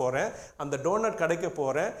உட்கார போகிறேன், அந்த டோனட் கடைக்கு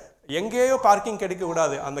போகிறேன், எங்கேயோ பார்க்கிங்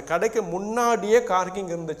கிடைக்கக்கூடாது, அந்த கடைக்கு முன்னாடியே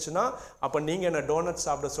பார்க்கிங் இருந்துச்சுன்னா அப்போ நீங்கள் என்ன டோனட்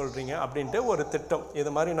சாப்பிட சொல்கிறீங்க அப்படின்ட்டு ஒரு திட்டம். இது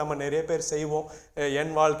மாதிரி நம்ம நிறைய பேர் செய்வோம்.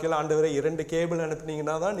 என் வாழ்க்கையில் ஆண்டவரை 2 கேபிள்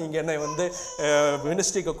அனுப்புனீங்கன்னா தான் நீங்கள் என்னை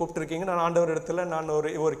மினிஸ்ட்ரிக்கு கூப்பிட்டுருக்கீங்க. நான் ஆண்டவர் இடத்துல நான்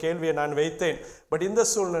ஒரு கேள்வியை நான் வைத்தேன். பட் இந்த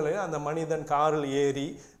சூழ்நிலையில் அந்த மனிதன் காரில் ஏறி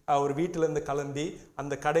அவர் வீட்டிலேருந்து கிளம்பி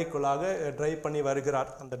அந்த கடைக்குள்ளாக ட்ரைவ் பண்ணி வருகிறார்.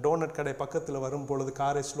 அந்த டோனட் கடை பக்கத்தில் வரும் பொழுது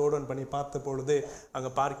காரை ஸ்லோ டவுன் பண்ணி பார்த்த பொழுது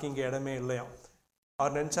அங்கே பார்க்கிங் இடமே இல்லையா.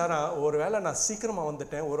 அவர் நினச்சாரா, ஒரு வேளை நான் சீக்கிரமாக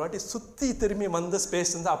வந்துட்டேன், ஒரு வாட்டி சுற்றி திரும்பி வந்த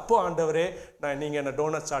ஸ்பேஸ் இருந்தால் அப்போ ஆண்டவரே நீங்கள் என்ன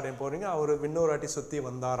டோனட்ஸ் ஆட போகிறீங்க. அவர் இன்னொரு வாட்டி சுற்றி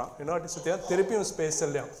வந்தாராம். இன்னொரு வாட்டி சுற்றி திருப்பியும் ஸ்பேஸ்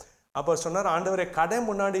இல்லையா. அப்போ சொன்னார், ஆண்டவரே கடை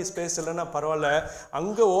முன்னாடி ஸ்பேஸ் இல்லைன்னா பரவாயில்ல,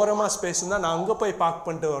 அங்கே ஓரமாக ஸ்பேஸ் இருந்தால் நான் அங்கே போய் பார்க்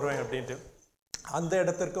பண்ணிட்டு வருவேன் அப்படின்ட்டு. அந்த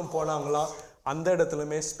இடத்திற்கும் போனாங்களாம், அந்த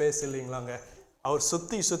இடத்துலையுமே ஸ்பேஸ் இல்லைங்களாங்க. அவர்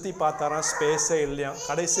சுற்றி பார்த்தாராம், ஸ்பேஸே இல்லையா.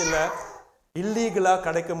 கடைசியில் இல்லீகலாக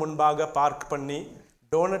கடைக்கு முன்பாக பார்க் பண்ணி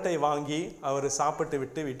டோனட்டை வாங்கி அவர் சாப்பிட்டு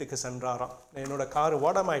விட்டு வீட்டுக்கு சென்றாராம். என்னோட கார்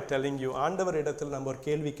வாட் ஆம் ஐ டெல்லிங் யூ, ஆண்டவர் இடத்தில் நம்ம ஒரு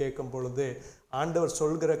கேள்வி கேட்கும் பொழுது ஆண்டவர்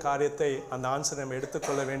சொல்கிற காரியத்தை அந்த ஆன்சர் நம்ம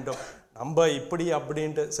எடுத்துக்கொள்ள வேண்டும். நம்ம இப்படி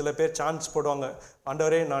அப்படின்ட்டு சில பேர் சான்ஸ் போடுவாங்க,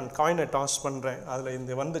 ஆண்டவரே நான் காயினை டாஸ் பண்ணுறேன், அதில்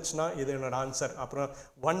இந்த வந்துச்சுன்னா இது என்னோட ஆன்சர். அப்புறம்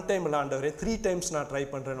 1 டைம் இல்லை ஆண்டவரே 3 டைம்ஸ் நான் ட்ரை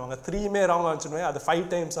பண்ணுறேன்னு 3மே ராங் ஆன்சர்னு அது 5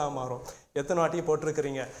 டைம்ஸாக மாறும். எத்தனை வாட்டி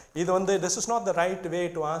போட்டிருக்கிறீங்க. இது this is not the right way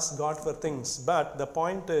to ask God for things, but the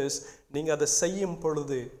point is நீங்கள் அதை செய்யும்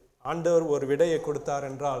பொழுது ஆண்டவர் ஒரு விடையை கொடுத்தார்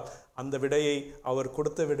என்றால் அந்த விடையை அவர்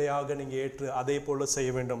கொடுத்த விடையாக நீங்கள் ஏற்று அதே போல செய்ய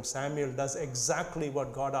வேண்டும். Samuel does exactly what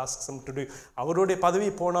God asks him to do. அவருடைய பதவி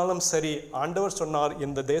போனாலும் சரி, ஆண்டவர் சொன்னார்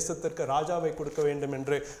இந்த தேசத்திற்கு ராஜாவை கொடுக்க வேண்டும்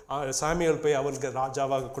என்று சாமுவேல் போய் அவருக்கு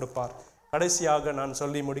ராஜாவாக கொடுப்பார். கடைசியாக நான்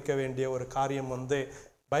சொல்லி முடிக்க வேண்டிய ஒரு காரியம்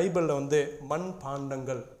பைபிளில் மண்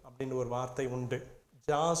பாண்டங்கள் அப்படின்னு ஒரு வார்த்தை உண்டு,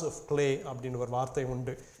 ஜார்ஸ் ஆஃப் கிளே அப்படின்னு ஒரு வார்த்தை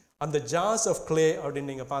உண்டு. அந்த ஜார்ஸ் ஆஃப் கிளே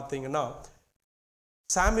அப்படின்னு நீங்கள் பார்த்தீங்கன்னா,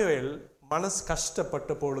 சாமுவேல் மனசு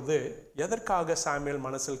கஷ்டப்பட்ட பொழுது எதற்காக சாமுவேல்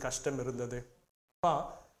மனசில் கஷ்டம் இருந்தது? அப்பா,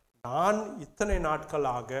 நான் இத்தனை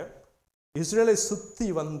நாட்களாக இஸ்ரேலை சுற்றி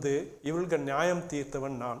இவர்கள் நியாயம்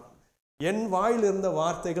தீர்த்தவன் நான், என் வாயில் இருந்த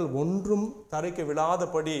வார்த்தைகள் ஒன்றும் தரைக்கு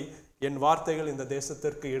விழாதபடி என் வார்த்தைகள் இந்த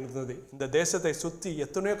தேசத்திற்கு இருந்தது. இந்த தேசத்தை சுற்றி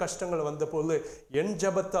எத்தனையோ கஷ்டங்கள் வந்தபோது என்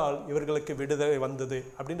ஜெபத்தால் இவர்களுக்கு விடுதலை வந்தது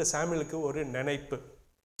அப்படின்ற சாமுவேலுக்கு ஒரு நினைப்பு.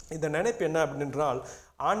 இந்த நினைப்பு என்ன அப்படின்றால்,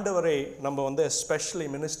 ஆண்டவரை நம்ம எஸ்பெஷலி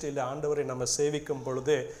மினிஸ்ட்ரியில் ஆண்டவரை நம்ம சேவிக்கும்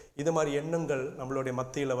பொழுது இது மாதிரி எண்ணங்கள் நம்மளுடைய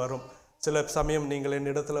மத்தியில் வரும். சில சமயம் நீங்கள்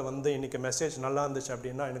என்னிடத்துல இன்றைக்கி மெசேஜ் நல்லா இருந்துச்சு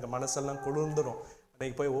அப்படின்னா எனக்கு மனசெல்லாம் குளிர்ந்துடும்.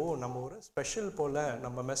 அன்றைக்கி போய் நம்ம ஒரு ஸ்பெஷல் போல்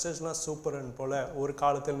நம்ம மெசேஜ்லாம் சூப்பர்ன்னு போல் ஒரு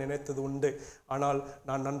காலத்தில் நினைத்தது உண்டு. ஆனால்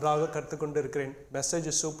நான் நன்றாக கற்றுக்கொண்டு இருக்கிறேன், மெசேஜ்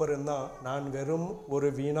சூப்பர்ன்னு தான், நான் வெறும் ஒரு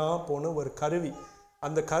வீணாக போன ஒரு கருவி.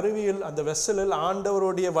 அந்த கருவியில் அந்த வெசலில்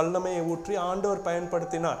ஆண்டவருடைய வல்லமையை ஊற்றி ஆண்டவர்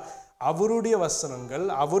பயன்படுத்தினார். அவருடைய வசனங்கள்,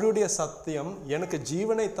 அவருடைய சத்தியம், எனக்கு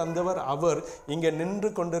ஜீவனை தந்தவர் அவர், இங்கே நின்று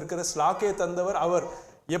கொண்டிருக்கிற ஸ்லாக்கையை தந்தவர் அவர்.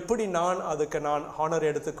 எப்படி அதுக்கு நான் ஹானர்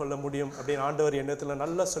எடுத்துக்கொள்ள முடியும் அப்படின்னு ஆண்டவர் எண்ணத்தில்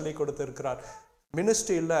நல்லா சொல்லி கொடுத்துருக்கிறார்.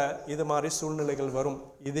 மினிஸ்ட்ரியில் இது மாதிரி சூழ்நிலைகள் வரும்.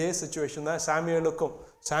 இதே சுச்சுவேஷன் தான் சாமுவேலுக்கும்.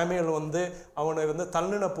 சாமுவேல் அவனை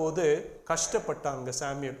தள்ளின போது கஷ்டப்பட்டாங்க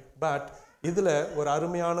சாமுவேல். பட் இதில் ஒரு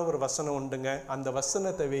அருமையான ஒரு வசனம் உண்டுங்க. அந்த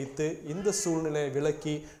வசனத்தை வைத்து இந்த சூழ்நிலையை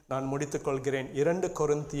விளக்கி நான் முடித்துக்கொள்கிறேன். 2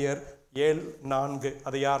 கொரிந்தியர் 7:4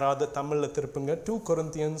 அதை யாராவது தமிழில் திருப்புங்க. 2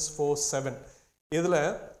 Corinthians 4:7 இதில்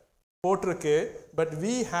போட்டிருக்கு, but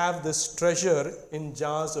we have this treasure in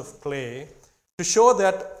jars of clay to show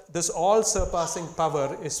that this all surpassing power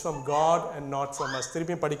is from God and not from us.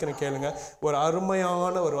 திருப்பி படிக்கிறேன் கேளுங்க. ஒரு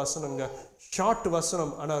அருமையான ஒரு வசனங்க, ஷார்ட்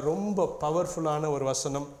வசனம், ஆனால் ரொம்ப பவர்ஃபுல்லான ஒரு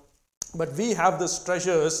வசனம். But we have these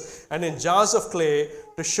treasures and in jars of clay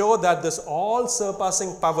to show that this all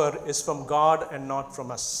surpassing power is from God and not from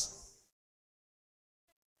us.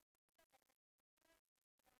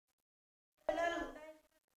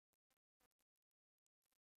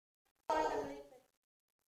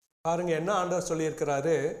 பாருங்க என்ன ஆண்டவர்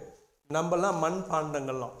சொல்லியிருக்கிறாரு, நம்மலாம் மண்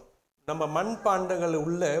பாண்டங்கள்லாம், நம்ம மண் பாண்டங்கள்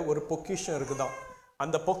உள்ள ஒரு பொக்கிஷம் இருக்குதான்.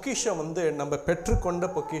 அந்த பொக்கிஷம் வந்து நம்ம பெற்றுக்கொண்ட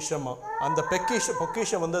பொக்கிஷமா. அந்த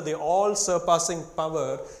பொக்கிஷம் வந்து தி ஆல் சர்பாசிங்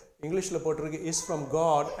பவர், இங்கிலீஷில் போட்டிருக்கு, is from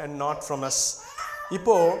God and not from us.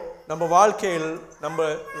 இப்போது நம்ம வாழ்க்கையில் நம்ம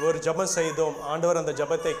ஒரு ஜெபம் செய்தோம், ஆண்டவர் அந்த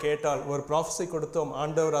ஜெபத்தை கேட்டால், ஒரு ப்ராஃபஸி கொடுத்தோம்,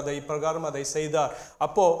 ஆண்டவர் அதை பிரகாரம் அதை செய்தார்.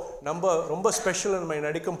 அப்போது நம்ம ரொம்ப ஸ்பெஷல் நம்ம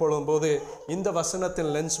நடிக்கும் பொழுதும்போது இந்த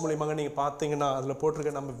வசனத்தின் லென்ஸ் மூலியமாக நீங்கள் பார்த்தீங்கன்னா அதில்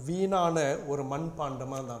போட்டிருக்க நம்ம வீணான ஒரு மண்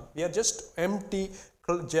பாண்டமாக தான். we are just empty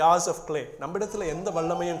jars of clay. நம்ம இடத்துல எந்த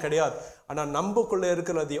வல்லமையும் கிடையாது. ஆனால் நம்மக்குள்ளே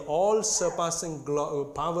இருக்கிற the all surpassing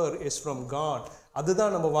power is from God.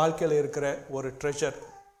 அதுதான் நம்ம வாழ்க்கையில் இருக்கிற ஒரு ட்ரெஷர்.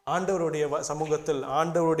 ஆண்டவருடைய சமூகத்தில்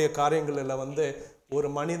ஆண்டவருடைய காரியங்களில் வந்து ஒரு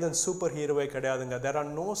மனிதன் சூப்பர் ஹீரோவே கிடையாதுங்க. there are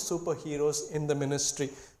no super heroes in the ministry.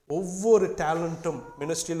 ஒவ்வொரு டேலண்ட்டும்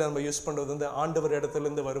மினிஸ்ட்ரியில் நம்ம யூஸ் பண்ணுறது வந்து ஆண்டவர்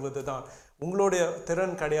இடத்துலேருந்து வருவது தான். உங்களுடைய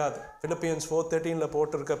திறன் கிடையாது. Philippians 4:13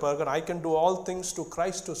 போட்டிருக்க பாருங்க, I can do all things to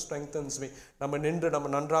Christ who strengthens me. நம்ம நின்று நம்ம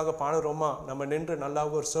நன்றாக பாடுறோமா, நம்ம நின்று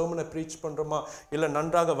நல்லாக ஒரு சர்மனை ப்ரீச் பண்ணுறோமா, இல்லை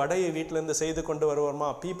நன்றாக வடையை வீட்டிலேருந்து செய்து கொண்டு வருவோமா,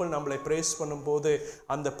 பீப்புள் நம்மளை ப்ரேஸ் பண்ணும்போது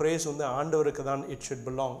அந்த ப்ரேஸ் வந்து ஆண்டவருக்கு தான் it should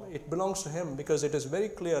belong. It belongs to him because it is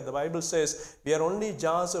very clear. The Bible says we are only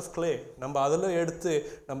jars of clay. நம்ம அதில் எடுத்து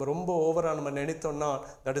நம்ம ரொம்ப ஓவராக நம்ம நினைத்தோம்னா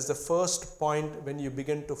that is the first point when you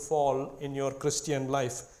begin to fall in your Christian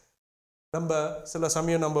life. நம்ம சில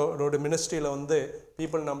சமயம் நம்மளோட மினிஸ்ட்ரியில் வந்து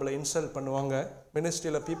பீப்புள் நம்மளை இன்சல்ட் பண்ணுவாங்க,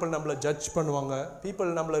 மினிஸ்ட்ரியில் பீப்புள் நம்மளை ஜட்ஜ் பண்ணுவாங்க,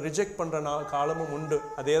 பீப்புள் நம்மளை ரிஜெக்ட் பண்ணுற காலமும் உண்டு.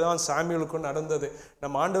 அதே தான் சாமியலுக்கும் நடந்தது.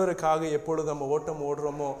 நம்ம ஆண்டவருக்காக எப்பொழுது நம்ம ஓட்டம்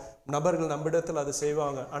ஓடுறோமோ நபர்கள் நம்மிடத்தில் அது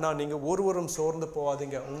செய்வாங்க. ஆனால் நீங்கள் ஒருவரும் சோர்ந்து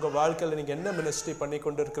போகாதீங்க. உங்கள் வாழ்க்கையில் நீங்கள் என்ன மினிஸ்ட்ரி பண்ணி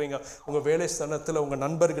கொண்டு இருக்கிறீங்க, உங்கள் வேலை ஸ்தானத்தில் உங்கள்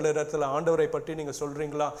நண்பர்களிடத்தில் ஆண்டவரை பற்றி நீங்கள்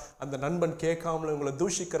சொல்கிறீங்களா, அந்த நண்பன் கேட்காமல உங்களை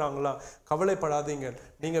தூஷிக்கிறாங்களா, கவலைப்படாதீங்க.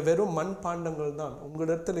 நீங்கள் வெறும் மண் பாண்டங்கள் தான்.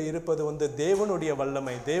 உங்களிடத்தில் இருப்பது வந்து தேவனுடைய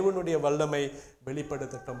வல்லமை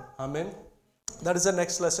வெளிப்படுத்தட்டும். ஆமென். That is the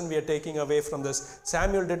next lesson we are taking away from this.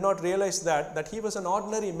 Samuel did not realize that he was an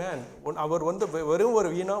ordinary man. அவர் வந்து வெறும்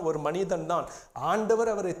ஒரு மனிதன் தான்.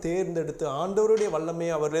 ஆண்டவர் அவரை தேர்ந்தெடுத்து ஆண்டவருடைய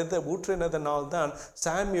வல்லமையை அவரிலிருந்து ஊற்றினதனால் தான்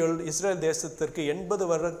சாமுவேல் இஸ்ரேல் தேசத்திற்கு 80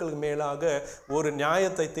 வருடங்களுக்கு மேலாக ஒரு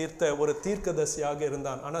நியாயத்தை தீர்த்த ஒரு தீர்க்கதரிசியாக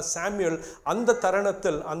இருந்தான். ஆனால் சாமுவேல் அந்த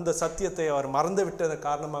தருணத்தில் அந்த சத்தியத்தை அவர் மறந்து விட்டது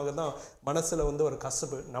காரணமாக தான் மனசில் வந்து ஒரு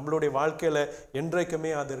கசப்பு. நம்மளுடைய வாழ்க்கையில் என்றைக்குமே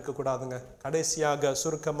அது இருக்கக்கூடாதுங்க. கடைசியாக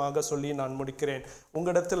சுருக்கமாக சொல்லி நான் முடிக்கிறேன்.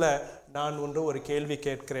 உங்களிடத்துல நான் ஒரு கேள்வி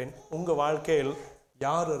கேட்கிறேன். உங்க வாழ்க்கையில்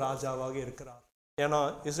யார் ராஜாவாக இருக்கிறார்? ஏன்னா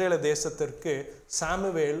இஸ்ரேல் தேசத்திற்கு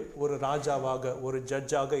சாமுவேல் ஒரு ராஜாவாக ஒரு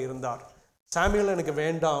ஜட்ஜாக இருந்தார். சாமுவேல் எனக்கு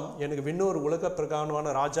வேண்டாம், எனக்கு இன்னொரு உலக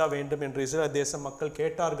பிரகாரமான ராஜா வேண்டும் என்று இஸ்ரேல் தேச மக்கள்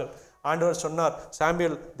கேட்டார்கள். ஆண்டவர் சொன்னார்,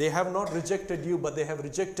 Samuel, they have not rejected you but they have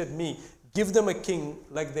rejected me. Give them a king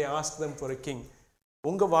like they asked them for a king.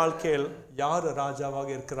 உங்க வாழ்க்கையில் யார் ராஜாவாக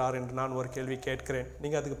இருக்கிறார் என்று நான் ஒரு கேள்வி கேட்கிறேன்.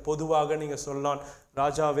 நீங்க அதுக்கு பொதுவாக நீங்க சொல்லலாம்,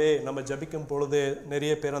 ராஜாவே. நம்ம ஜபிக்கும் பொழுது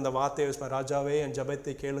நிறைய பேர் அந்த வார்த்தையை, ராஜாவே என்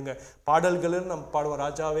ஜபத்தை கேளுங்க. பாடல்களில் நம்ம பாடுவோம்,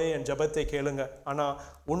 ராஜாவே என் ஜபத்தை கேளுங்க. ஆனா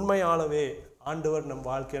உண்மையாலவே ஆண்டவர் நம்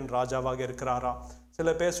வாழ்க்கையின் ராஜாவாக இருக்கிறாரா?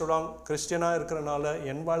 சில பேர் சொல்லுவாங்க, கிறிஸ்டியனா இருக்கிறனால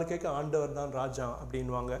என் வாழ்க்கைக்கு ஆண்டவர் தான் ராஜா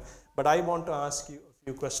அப்படின்வாங்க. But I want to ask you a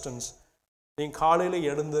few questions. நீங்கள் காலையில்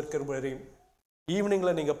எழுந்திருக்கிற வரையும்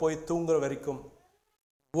ஈவினிங்கில் நீங்கள் போய் தூங்குற வரைக்கும்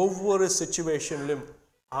ஒவ்வொரு சிச்சுவேஷன்லையும்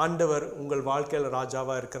ஆண்டவர் உங்கள் வாழ்க்கையில்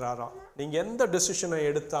ராஜாவாக இருக்கிறாரா? நீங்கள் எந்த டெசிஷனை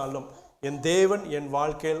எடுத்தாலும் என் தேவன் என்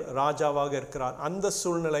வாழ்க்கையில் ராஜாவாக இருக்கிறார், அந்த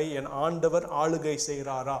சூழ்நிலை என் ஆண்டவர் ஆளுகை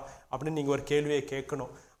செய்கிறாரா அப்படின்னு நீங்கள் ஒரு கேள்வியை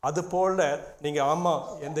கேட்கணும். அதுபோல் நீங்கள் ஆமாம்,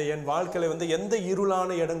 என் வாழ்க்கையில் வந்து எந்த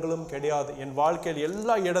இருளான இடங்களும் கிடையாது, என் வாழ்க்கையில்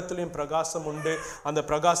எல்லா இடத்துலையும் பிரகாசம் உண்டு, அந்த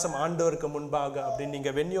பிரகாசம் ஆண்டவருக்கு முன்பாக அப்படின்னு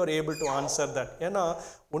நீங்கள் when you are able to answer that. ஏன்னா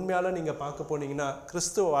உண்மையால் நீங்கள் பார்க்க போனீங்கன்னா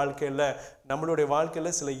கிறிஸ்துவ வாழ்க்கையில் நம்மளுடைய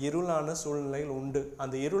வாழ்க்கையில் சில இருளான சூழ்நிலைகள் உண்டு.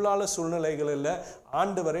 அந்த இருளான சூழ்நிலைகளில்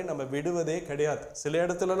ஆண்டவரை நம்ம விடுவதே கிடையாது. சில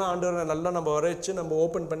இடத்துலலாம் ஆண்டவரை நல்லா நம்ம வரைச்சு நம்ம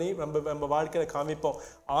ஓப்பன் பண்ணி நம்ம வாழ்க்கையில் காமிப்போம்.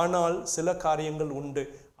 ஆனால் சில காரியங்கள் உண்டு,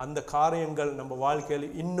 அந்த காரியங்கள் நம்ம வாழ்க்கையில்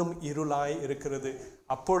இன்னும் இருளாய் இருக்கிறது.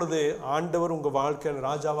 அப்பொழுது ஆண்டவர் உங்கள் வாழ்க்கையில்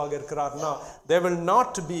ராஜாவாக இருக்கிறார்னா there will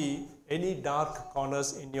not be any dark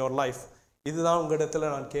corners in your life. இதுதான்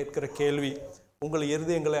உங்களிடத்தில் நான் கேட்கிற கேள்வி. உங்கள்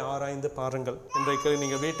இருதயங்களை ஆராய்ந்து பாருங்கள். இன்றைக்கு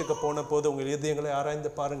நீங்கள் வீட்டுக்கு போன போது உங்கள் இருதயங்களை ஆராய்ந்து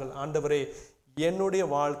பாருங்கள். ஆண்டவரே, என்னுடைய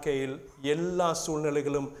வாழ்க்கையில் எல்லா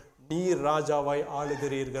சூழ்நிலைகளும் நீர் ராஜாவாய்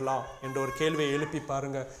ஆளுகிறீர்களா என்ற ஒரு கேள்வியை எழுப்பி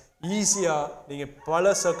பாருங்க. ஈஸியாக நீங்கள்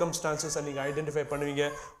பல சர்க்கம்ஸ்டான்சஸை நீங்கள் ஐடென்டிஃபை பண்ணுவீங்க.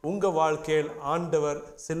 உங்கள் வாழ்க்கையில் ஆண்டவர்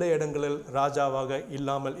சில இடங்களில் ராஜாவாக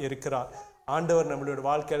இல்லாமல் இருக்கிறார். ஆண்டவர் நம்மளுடைய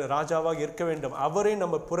வாழ்க்கையில் ராஜாவாக இருக்க வேண்டும். அவரை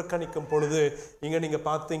நம்ம புறக்கணிக்கும் பொழுது இங்கே நீங்கள்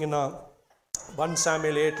பார்த்தீங்கன்னா 1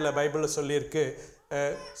 சாமுவேல் 8 பைபிளில் சொல்லியிருக்கு.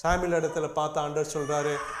 சாமுவேல் இடத்துல பார்த்த ஆண்டவர்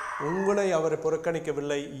சொல்கிறாரு, உங்களை அவரை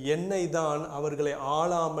புறக்கணிக்கவில்லை, என்னை தான் அவர்களை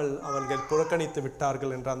ஆளாமல் அவர்கள் புறக்கணித்து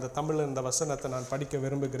விட்டார்கள் என்ற அந்த தமிழில் இந்த வசனத்தை நான் படிக்க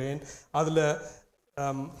விரும்புகிறேன். அதில்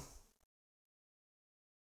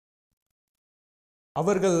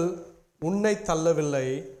அவர்கள் உன்னை தள்ளவில்லை,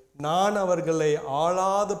 நான் அவர்களை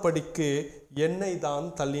ஆளாதபடிக்கு என்னை தான்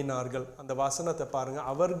தள்ளினார்கள். அந்த வசனத்தை பாருங்க.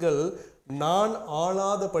 அவர்கள் நான்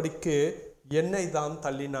ஆளாதபடிக்கு என்னை தான்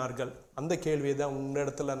தள்ளினார்கள். அந்த கேள்வியை தான்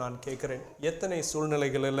உன்னிடத்துல நான் கேட்குறேன். எத்தனை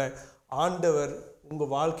சூழ்நிலைகளில் ஆண்டவர்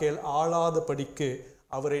உங்கள் வாழ்க்கையில் ஆளாதபடிக்கு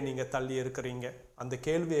அவரை நீங்கள் தள்ளி இருக்கிறீங்க? அந்த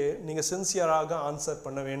கேள்வியை நீங்கள் சின்சியராக ஆன்சர்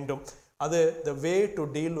பண்ண வேண்டும். அது the way to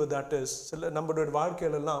deal with that is, சில நம்மளுடைய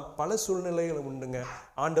வாழ்க்கையிலெல்லாம் பல சூழ்நிலைகள் உண்டுங்க,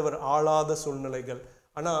 ஆண்டவர் ஆளாத சூழ்நிலைகள்.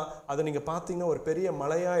 ஆனால் அதை நீங்கள் பார்த்தீங்கன்னா ஒரு பெரிய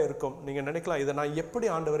மலையாக இருக்கும். நீங்கள் நினைக்கலாம், இதை நான் எப்படி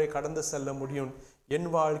ஆண்டவரை கடந்து செல்ல முடியும்? என்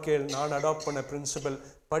வாழ்க்கையில் நான் அடாப்ட் பண்ண பிரின்சிபல்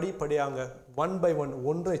படிப்படியாங்க 1 by 1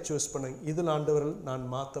 ஒன்றை சூஸ் பண்ணுங்க. இதில் ஆண்டவரில் நான்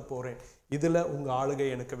மாற்ற போகிறேன், இதில் உங்கள் ஆளுகை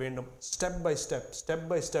எனக்கு வேண்டும். ஸ்டெப் பை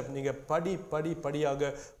ஸ்டெப் நீங்கள்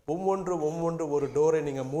படியாக ஒவ்வொன்று ஒரு டோரை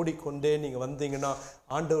நீங்கள் மூடிக்கொண்டே நீங்கள் வந்தீங்கன்னா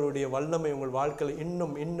ஆண்டவருடைய வல்லமை உங்கள் வாழ்க்கையில்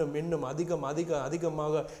இன்னும்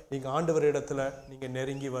அதிகமாக நீங்கள் ஆண்டவரிடத்தில் நீங்கள்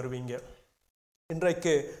நெருங்கி வருவீங்க.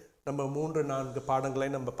 இன்றைக்கு நம்ம 3-4 பாடங்களை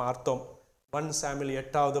நம்ம பார்த்தோம். 1 சாமுவேல்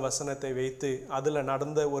 8வது வசனத்தை வைத்து அதில்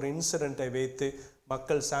நடந்த ஒரு இன்சிடெண்ட்டை வைத்து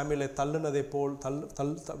மக்கள் சாமுவேலை தள்ளுனதை போல்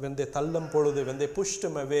தள்ளும் பொழுது வெந்தை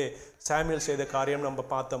புஷ்டமவே சாமுவேல் செய்த காரியம் நம்ம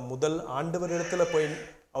பார்த்தோம். முதல் ஆண்டவரிடத்தில் போய்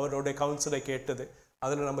அவருடைய கவுன்சிலை கேட்டது.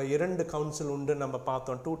 அதில் நம்ம 2 கவுன்சில் உண்டு நம்ம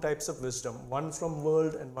பார்த்தோம். 2 types of wisdom, 1 from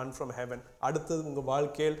world and 1 from heaven. அடுத்தது உங்கள்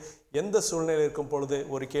வாழ்க்கையில் எந்த சூழ்நிலை இருக்கும் பொழுது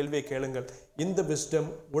ஒரு கேள்வியை கேளுங்கள். இந்த விஸ்டம்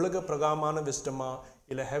உலக பிரகாரமான விஸ்டமா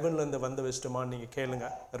இல்லை ஹெவன்லேருந்து வந்த விஸ்டமான்னு நீங்கள் கேளுங்க.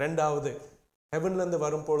 2வது, ஹெவன்லேருந்து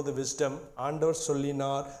வரும் பொழுது விஸ்டம் ஆண்டவர்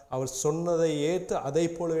சொல்லினார், அவர் சொன்னதை ஏற்று அதை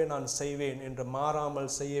போலவே நான் செய்வேன் என்று மாறாமல்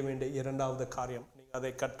செய்ய வேண்டிய 2வது காரியம். நீங்கள்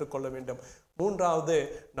அதை கற்றுக்கொள்ள வேண்டும். 3வது,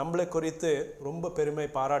 நம்மளை குறித்து ரொம்ப பெருமை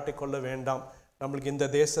பாராட்டி கொள்ள வேண்டாம். நம்மளுக்கு இந்த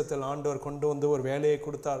தேசத்தில் ஆண்டவர் கொண்டு வந்து ஒரு வேலையை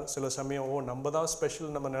கொடுத்தார். சில சமயம் நம்ம தான்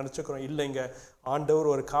ஸ்பெஷல் நம்ம நினச்சிக்கிறோம். இல்லைங்க, ஆண்டவர்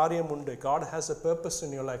ஒரு காரியம் உண்டு. God has a purpose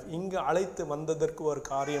in your life. இங்கே அழைத்து வந்ததற்கு ஒரு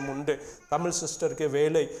காரியம் உண்டு. தமிழ் சிஸ்டருக்கு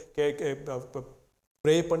வேலை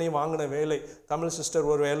ப்ரே பண்ணி வாங்கின வேலை, தமிழ் சிஸ்டர்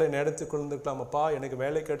ஒரு வேலை நடத்தி கொண்டிருக்கலாம். அப்பா எனக்கு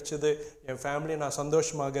வேலை கிடைச்சிது, என் ஃபேமிலியை நான்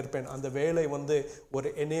சந்தோஷமாக இருப்பேன். அந்த வேலை ஒரு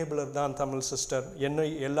எனேபிளர் தான் தமிழ் சிஸ்டர். என்னை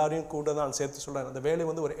எல்லாரையும் கூட தான் சேர்த்து சொல்கிறேன். அந்த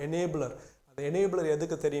வேலை ஒரு எனேபிளர். அந்த எனேபிளர்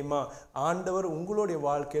எதுக்கு தெரியுமா? ஆண்டவர் உங்களுடைய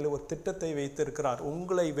வாழ்க்கையில் ஒரு திட்டத்தை வைத்திருக்கிறார்.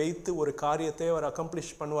 உங்களை வைத்து ஒரு காரியத்தை அவர் அக்கம்ப்ளிஷ்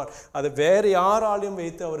பண்ணுவார். அது வேறு யாராலையும்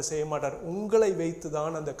வைத்து அவர் செய்ய மாட்டார். உங்களை வைத்து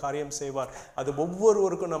தான் அந்த காரியம் செய்வார். அது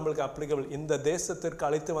ஒவ்வொருவருக்கும் நம்மளுக்கு அப்ளிகபிள். இந்த தேசத்திற்கு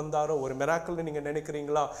அழைத்து வந்தாரோ ஒரு மிராக்கிள் நீங்கள்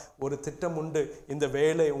நினைக்கிறீங்களா? ஒரு திட்டம் உண்டு. இந்த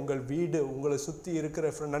வேலை, உங்கள் வீடு, உங்களை சுற்றி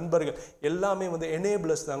இருக்கிற நண்பர்கள் எல்லாமே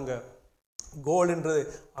எனேபிளர்ஸ் தாங்க. கோல் என்றது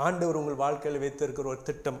ஆண்டவர் உங்கள் வாழ்க்கையில் வைத்திருக்கிற ஒரு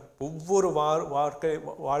திட்டம். ஒவ்வொரு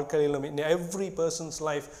வாழ்க்கையிலும் in every person's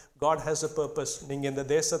life God has a purpose. நீங்கள் இந்த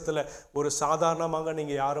தேசத்தில் ஒரு சாதாரணமாக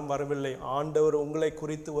நீங்கள் யாரும் வரவில்லை. ஆண்டவர் உங்களை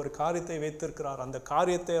குறித்து ஒரு காரியத்தை வைத்திருக்கிறார். அந்த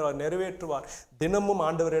காரியத்தை அவர் நிறைவேற்றுவார். தினமும்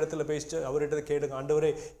ஆண்டவர் இடத்துல பேசிட்டு அவரிடத்தை கேளுங்க,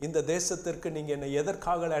 ஆண்டவரே இந்த தேசத்திற்கு நீங்கள் என்னை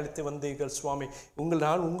எதற்காக அழைத்து வந்தீர்கள் சுவாமி?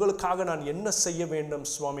 உங்களுக்காக நான் என்ன செய்ய வேண்டும்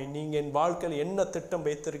சுவாமி? நீங்கள் என் வாழ்க்கையில் என்ன திட்டம்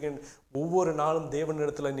வைத்திருக்கீங்க? ஒவ்வொரு நாளும்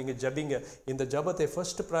தேவனிடத்தில் நீங்கள் ஜபிங்க. இந்த ஜபத்தை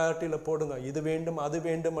ஃபர்ஸ்ட் ப்ரையாரிட்டியில் போடுங்க. இது வேண்டும் அது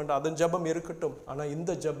வேண்டும் என்ற அதன் ஜபம் இருக்கட்டும். ஆனால்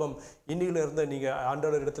இந்த ஜபம் இன்னிலிருந்து நீங்கள்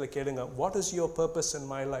ஆண்டவர் இடத்துல கேளுங்க, what is your purpose in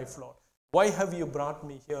my life Lord? Why have you brought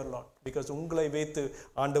me here, Lord? Because உங்களை வைத்து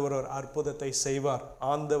ஆண்டவர் ஒரு அற்புதத்தை செய்வார்.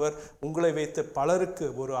 ஆண்டவர் உங்களை வைத்து பலருக்கு,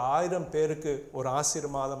 ஒரு 1000 பேருக்கு ஒரு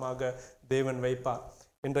ஆசீர்வாதமாக தேவன் வைப்பார்.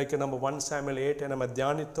 இன்றைக்கு நம்ம 1 சாமுவேல் 8 நம்ம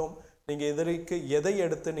தியானித்தோம். நீங்கள் இதற்கு எதை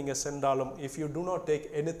எடுத்து நீங்கள் சென்றாலும், if you do not take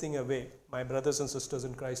anything away, my brothers and sisters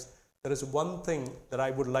in Christ, there is one thing that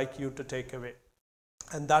I would like you to take away,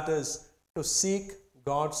 and that is to seek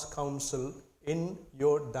God's counsel in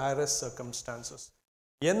your direst circumstances.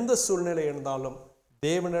 எந்த சூழ்நிலை இருந்தாலும்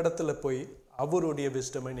தேவனிடத்தில் போய் அவருடைய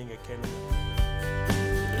விஸ்டமை நீங்கள் கேளுங்க.